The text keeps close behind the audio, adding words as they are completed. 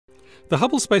The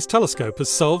Hubble Space Telescope has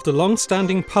solved a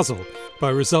long-standing puzzle by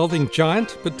resolving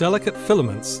giant but delicate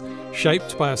filaments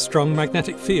shaped by a strong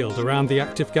magnetic field around the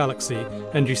active galaxy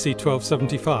NGC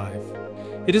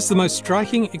 1275. It is the most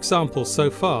striking example so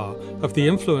far of the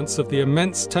influence of the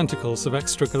immense tentacles of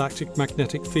extragalactic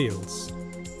magnetic fields.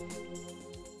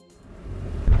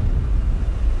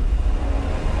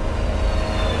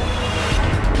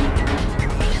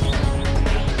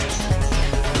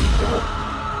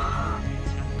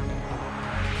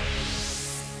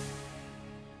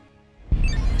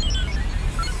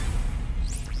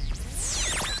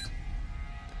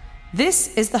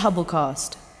 This is the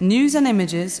Hubblecast, news and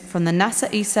images from the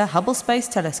NASA ESA Hubble Space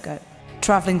Telescope,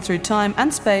 travelling through time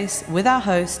and space with our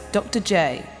host, Dr.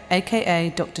 J, aka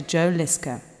Dr. Joe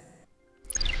Liska.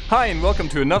 Hi and welcome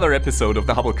to another episode of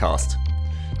the Hubblecast.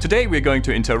 Today we're going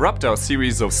to interrupt our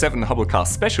series of 7 Hubblecast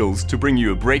specials to bring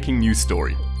you a breaking news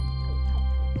story.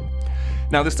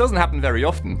 Now this doesn't happen very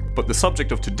often, but the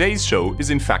subject of today's show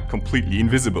is in fact completely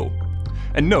invisible.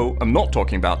 And no, I'm not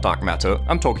talking about dark matter,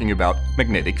 I'm talking about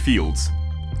magnetic fields.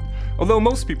 Although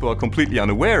most people are completely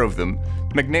unaware of them,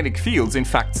 magnetic fields in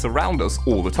fact surround us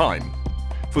all the time.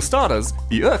 For starters,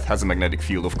 the Earth has a magnetic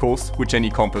field, of course, which any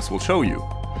compass will show you.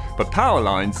 But power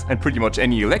lines and pretty much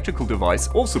any electrical device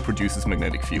also produces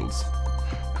magnetic fields.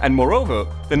 And moreover,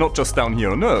 they're not just down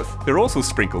here on Earth, they're also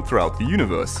sprinkled throughout the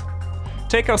universe.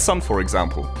 Take our Sun for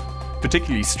example.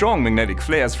 Particularly strong magnetic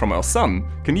flares from our Sun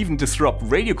can even disrupt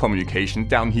radio communication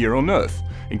down here on Earth,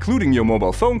 including your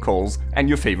mobile phone calls and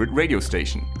your favorite radio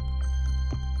station.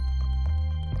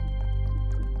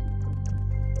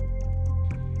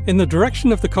 In the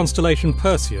direction of the constellation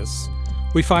Perseus,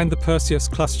 we find the Perseus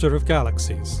cluster of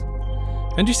galaxies.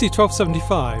 NGC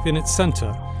 1275 in its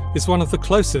centre is one of the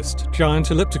closest giant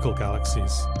elliptical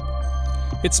galaxies.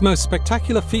 Its most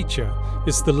spectacular feature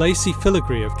is the lacy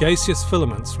filigree of gaseous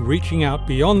filaments reaching out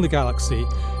beyond the galaxy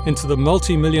into the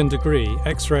multi-million degree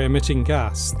X-ray emitting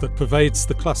gas that pervades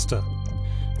the cluster.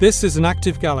 This is an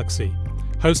active galaxy,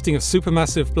 hosting a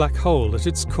supermassive black hole at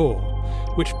its core,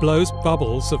 which blows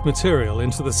bubbles of material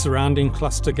into the surrounding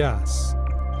cluster gas.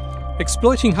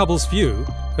 Exploiting Hubble's view,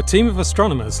 a team of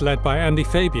astronomers led by Andy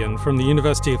Fabian from the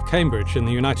University of Cambridge in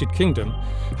the United Kingdom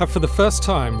have for the first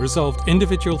time resolved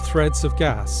individual threads of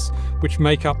gas which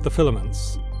make up the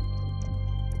filaments.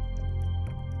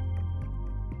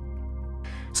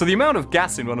 So the amount of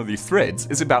gas in one of these threads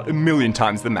is about 1,000,000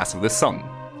 times the mass of the Sun.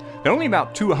 They're only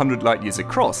about 200 light years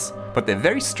across, but they're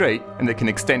very straight and they can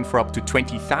extend for up to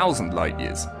 20,000 light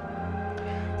years.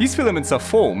 These filaments are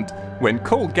formed when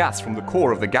cold gas from the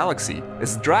core of the galaxy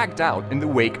is dragged out in the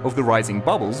wake of the rising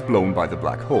bubbles blown by the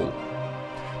black hole.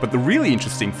 But the really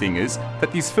interesting thing is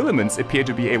that these filaments appear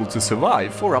to be able to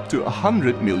survive for up to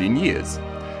 100 million years.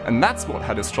 And that's what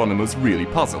had astronomers really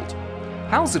puzzled.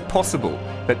 How is it possible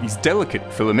that these delicate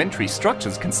filamentary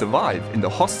structures can survive in the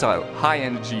hostile,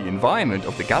 high-energy environment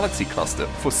of the galaxy cluster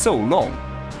for so long?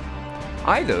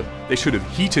 Either they should have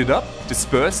heated up,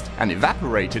 dispersed, and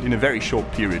evaporated in a very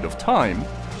short period of time,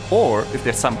 or if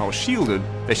they're somehow shielded,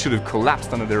 they should have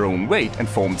collapsed under their own weight and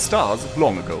formed stars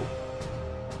long ago.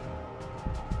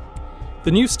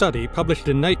 The new study, published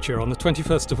in Nature on the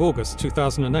 21st of August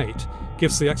 2008,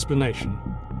 gives the explanation.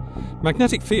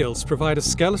 Magnetic fields provide a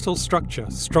skeletal structure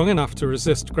strong enough to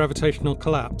resist gravitational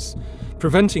collapse,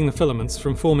 preventing the filaments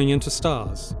from forming into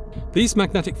stars. These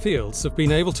magnetic fields have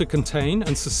been able to contain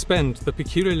and suspend the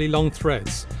peculiarly long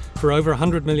threads for over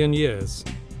 100 million years.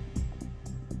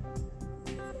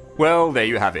 Well, there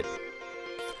you have it.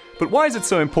 But why is it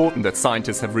so important that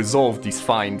scientists have resolved these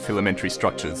fine filamentary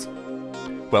structures?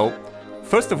 Well,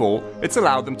 first of all, it's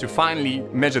allowed them to finally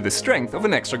measure the strength of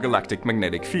an extragalactic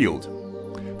magnetic field.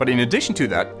 But in addition to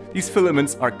that, these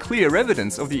filaments are clear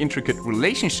evidence of the intricate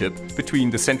relationship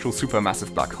between the central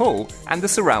supermassive black hole and the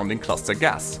surrounding cluster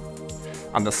gas.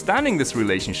 Understanding this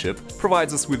relationship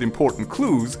provides us with important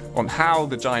clues on how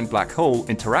the giant black hole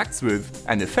interacts with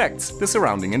and affects the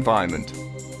surrounding environment.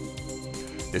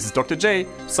 This is Dr. J,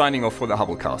 signing off for the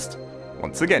Hubblecast.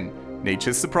 Once again,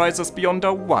 nature's surprised us beyond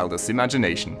our wildest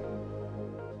imagination.